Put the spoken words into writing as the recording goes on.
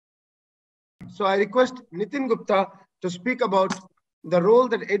So I request Nitin Gupta to speak about the role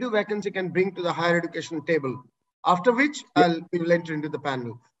that Eduvacancy can bring to the higher education table. After which, Yeah, we will enter into the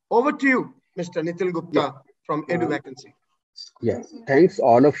panel. Over to you, Mr. Nitin yeah, Gupta from uh, Eduvacancy. yeah. Thanks,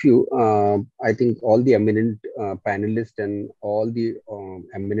 all of you. I think all the eminent panelists and all the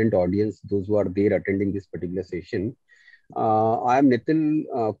eminent audience, those who are there attending this particular session. I am Nitil,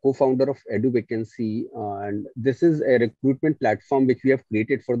 co-founder of Eduvacancy, and this is a recruitment platform which we have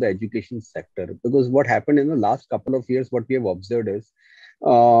created for the education sector. Because what happened in the last couple of years, what we have observed is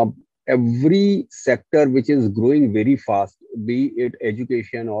uh, every sector which is growing very fast, be it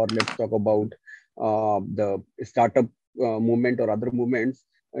education or let's talk about the startup movement or other movements,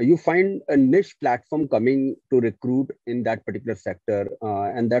 you find a niche platform coming to recruit in that particular sector,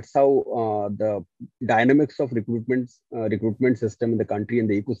 and that's how the dynamics of recruitment system in the country and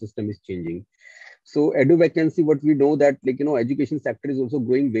the ecosystem is changing. So edu vacancy, what we know that education sector is also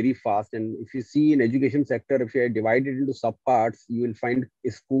growing very fast. And if you see in education sector, if you divide it into sub parts, you will find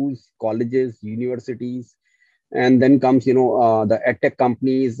schools, colleges, universities, and then comes the edtech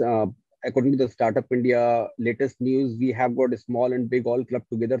companies. According to the Startup India latest news, we have got a small and big all clubbed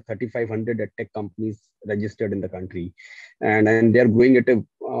together 3,500 edtech companies registered in the country, and they're growing at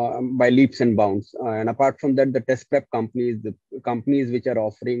by leaps and bounds. And apart from that, the test prep companies, the companies which are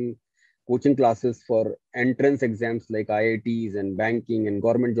offering coaching classes for entrance exams like IITs and banking and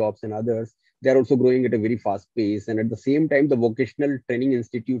government jobs and others, they are also growing at a very fast pace. And at the same time, the vocational training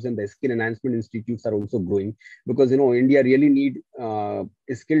institutes and the skill enhancement institutes are also growing, because India really need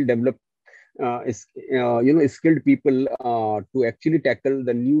skill develop skilled people to actually tackle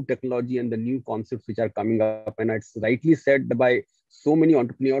the new technology and the new concepts which are coming up. And it's rightly said by so many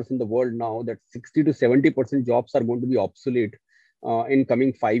entrepreneurs in the world now that 60 to 70% jobs are going to be obsolete in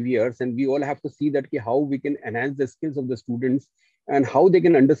coming 5 years. And we all have to see that how we can enhance the skills of the students and how they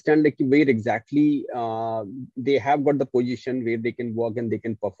can understand where exactly they have got the position where they can work and they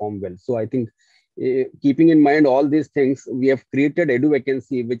can perform well. So I think keeping in mind all these things, we have created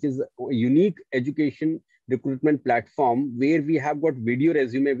Eduvacancy, which is a unique education recruitment platform where we have got video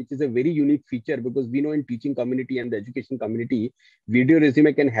resume, which is a very unique feature, because we know in teaching community and the education community, video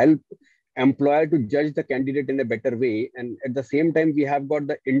resume can help employer to judge the candidate in a better way. And at the same time, we have got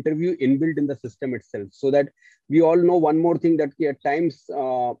the interview inbuilt in the system itself, so that we all know one more thing, that at times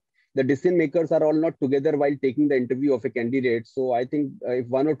the decision makers are all not together while taking the interview of a candidate. So I think if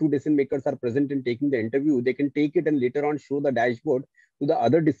one or two decision makers are present in taking the interview, they can take it and later on show the dashboard to the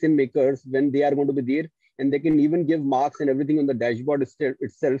other decision makers when they are going to be there, and they can even give marks and everything on the dashboard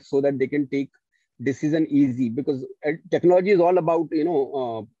itself, so that they can take decision easy. Because technology is all about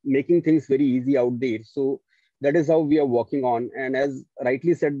making things very easy out there. So that is how we are working on. And as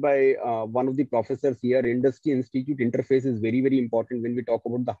rightly said by one of the professors here, industry institute interface is very, very important when we talk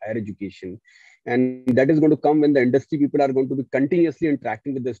about the higher education. And that is going to come when the industry people are going to be continuously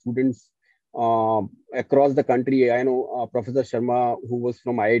interacting with the students across the country. I know Professor Sharma, who was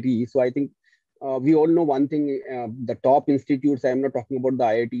from IIT. So I think we all know one thing, the top institutes, I'm not talking about the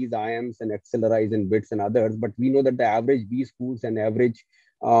IITs, IIMs and Accelerise and BITS and others, but we know that the average B schools and average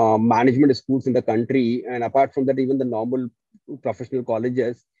management schools in the country, and apart from that, even the normal professional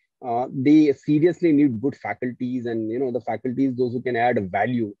colleges, they seriously need good faculties, and the faculties, those who can add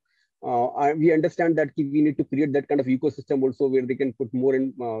value. We understand that we need to create that kind of ecosystem also, where they can put more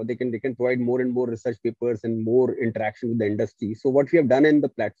in, they can provide more and more research papers and more interaction with the industry. So what we have done in the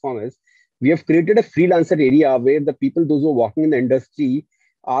platform is we have created a freelancer area where the people, those who are working in the industry,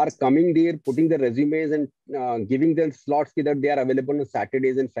 are coming there, putting their resumes and giving them slots that they are available on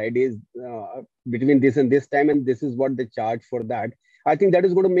Saturdays and Fridays between this and this time, and this is what they charge for that. I think that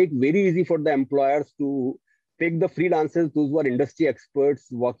is going to make very easy for the employers to pick the freelancers, those who are industry experts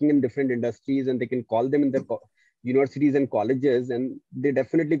working in different industries, and they can call them in the universities and colleges, and they're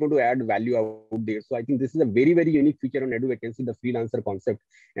definitely going to add value out there. So I think this is a very, very unique feature on Eduvacancy, the freelancer concept,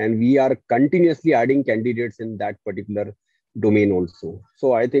 and we are continuously adding candidates in that particular domain also.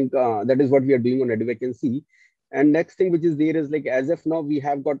 So I think that is what we are doing on Eduvacancy. And next thing which is there is, like, as of now, we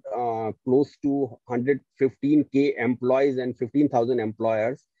have got close to 115K employees and 15,000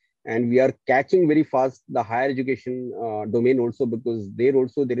 employers. And we are catching very fast the higher education domain also, because there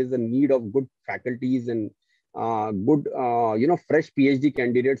also there is a need of good faculties and good, fresh PhD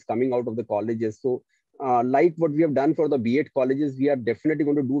candidates coming out of the colleges. So like what we have done for the B.Ed colleges, we are definitely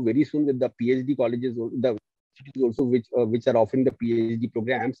going to do very soon with the PhD colleges, the also which are offering the PhD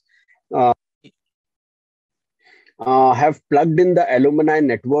programs. Uh, have plugged in the alumni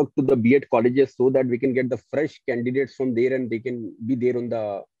network to the B.Ed colleges, so that we can get the fresh candidates from there and they can be there on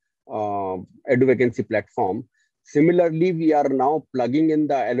the Eduvacancy platform. Similarly, we are now plugging in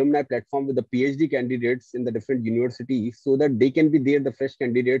the alumni platform with the PhD candidates in the different universities so that they can be there, the fresh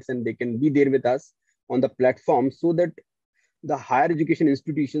candidates, and they can be there with us on the platform so that the higher education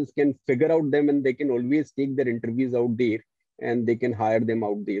institutions can figure out them and they can always take their interviews out there and they can hire them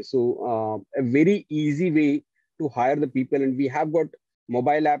out there. So a very easy way to hire the people. And we have got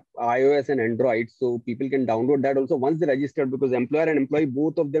mobile app, iOS and Android. So people can download that also once they register, because employer and employee,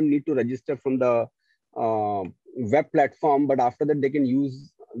 both of them need to register from the web platform. But after that, they can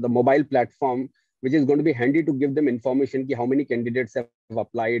use the mobile platform, which is going to be handy to give them information ki how many candidates have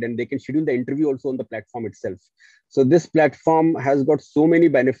applied, and they can schedule the interview also on the platform itself. So this platform has got so many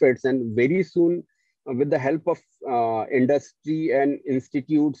benefits, and very soon, with the help of industry and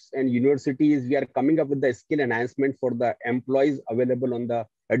institutes and universities, we are coming up with the skill enhancement for the employees available on the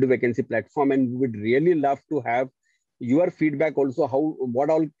Eduvacancy platform. And we would really love to have your feedback also, how what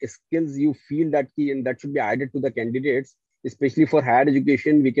all skills you feel that key and that should be added to the candidates, especially for higher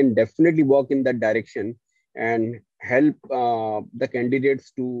education. We can definitely work in that direction and help the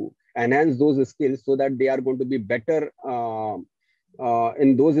candidates to enhance those skills so that they are going to be better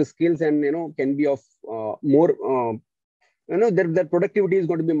in those skills, and can be of more their productivity is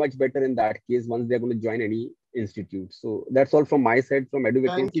going to be much better in that case once they're going to join any institute. So that's all from my side from Thank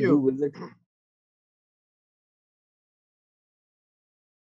Eduvacancy. Do you. visit